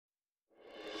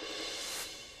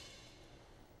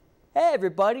Hey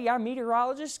everybody, I'm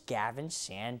meteorologist Gavin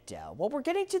Sandell. Well, we're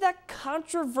getting to that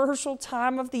controversial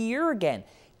time of the year again.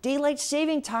 Daylight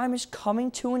saving time is coming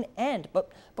to an end.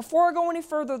 But before I go any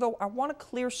further though, I want to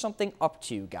clear something up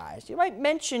to you guys. You might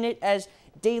mention it as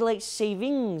daylight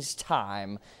savings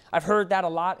time. I've heard that a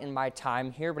lot in my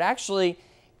time here, but actually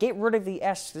get rid of the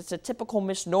S. It's a typical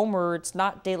misnomer. It's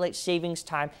not daylight savings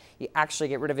time. You actually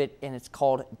get rid of it, and it's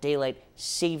called daylight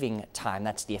saving time.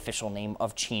 That's the official name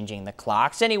of changing the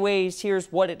clocks. Anyways,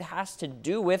 here's what it has to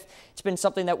do with. It's been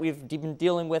something that we've been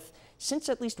dealing with since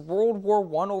at least World War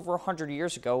I over 100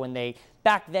 years ago, and they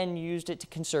back then used it to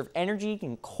conserve energy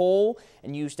and coal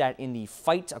and used that in the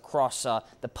fight across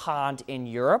the pond in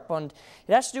Europe. And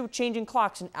it has to do with changing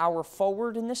clocks an hour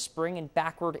forward in the spring and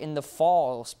backward in the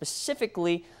fall.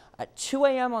 Specifically, at 2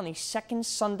 a.m. on the second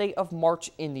Sunday of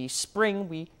March in the spring,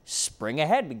 we spring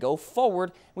ahead. We go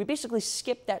forward. We basically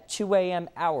skip that 2 a.m.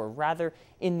 hour. Rather,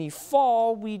 in the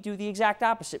fall, we do the exact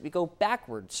opposite. We go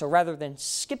backward. So rather than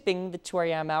skipping the 2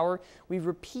 a.m. hour, we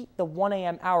repeat the 1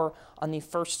 a.m. hour on the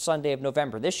first Sunday of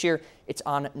November. This year, it's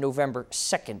on November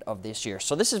 2nd of this year.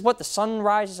 So this is what the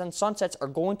sunrises and sunsets are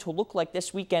going to look like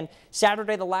this weekend.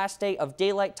 Saturday, the last day of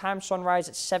daylight time, sunrise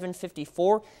at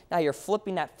 7:54. Now you're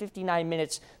flipping that 59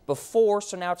 minutes before,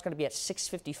 so now it's going to be at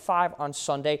 6:55 on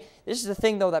Sunday. This is the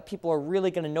thing, though, that people are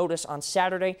really going to notice on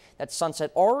Saturday. That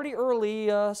sunset already early,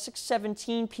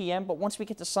 6:17 p.m., but once we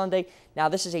get to Sunday, now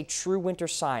this is a true winter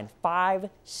sign.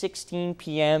 5:16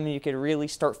 p.m., you can really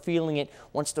start feeling it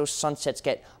once those sunsets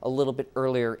get a little bit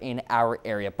earlier in our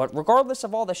area. But regardless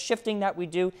of all the shifting that we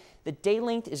do, the day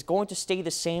length is going to stay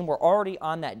the same. We're already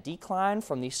on that decline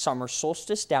from the summer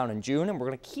solstice down in June, and we're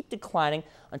going to keep declining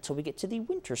until we get to the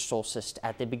winter solstice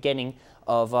at the beginning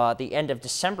of the end of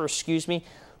December,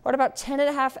 We're at about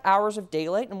 10.5 hours of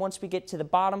daylight, and once we get to the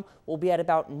bottom, we'll be at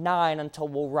about 9 until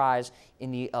we'll rise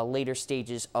in the later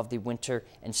stages of the winter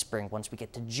and spring once we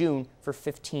get to June for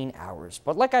 15 hours.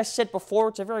 But like I said before,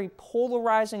 it's a very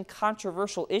polarizing,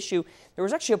 controversial issue. There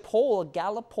was actually a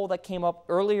Gallup poll that came up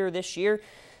earlier this year.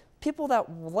 People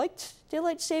that liked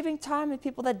daylight saving time and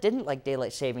people that didn't like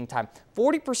daylight saving time.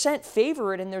 40%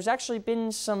 favor it, and there's actually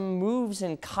been some moves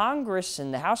in Congress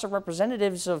and the House of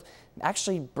Representatives of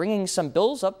actually bringing some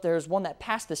bills up. There's one that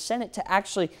passed the Senate to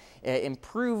actually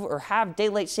improve or have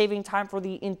daylight saving time for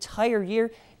the entire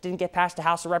year. Didn't get past the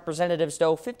House of Representatives,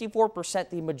 though. 54%,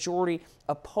 the majority,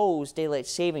 opposed daylight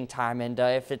saving time. And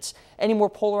if it's any more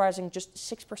polarizing, just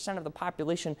 6% of the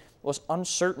population was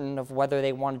uncertain of whether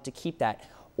they wanted to keep that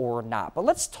or not. But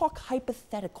let's talk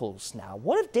hypotheticals now.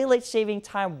 What if daylight saving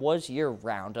time was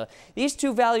year-round? These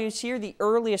two values here, the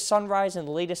earliest sunrise and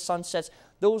the latest sunsets,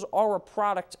 those are a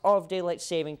product of daylight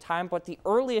saving time, but the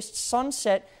earliest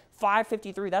sunset,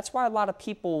 5:53, that's why a lot of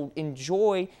people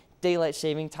enjoy daylight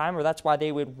saving time, or that's why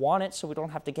they would want it, so we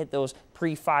don't have to get those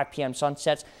pre-5 p.m.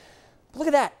 sunsets. Look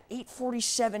at that,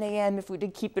 8:47 a.m. if we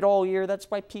did keep it all year.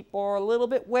 That's why people are a little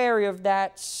bit wary of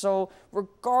that. So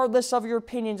regardless of your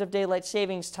opinions of daylight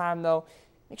savings time, though,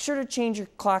 make sure to change your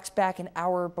clocks back an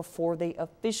hour before they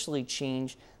officially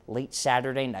change late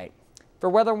Saturday night. For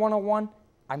Weather 101,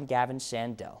 I'm Gavin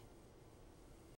Sandell.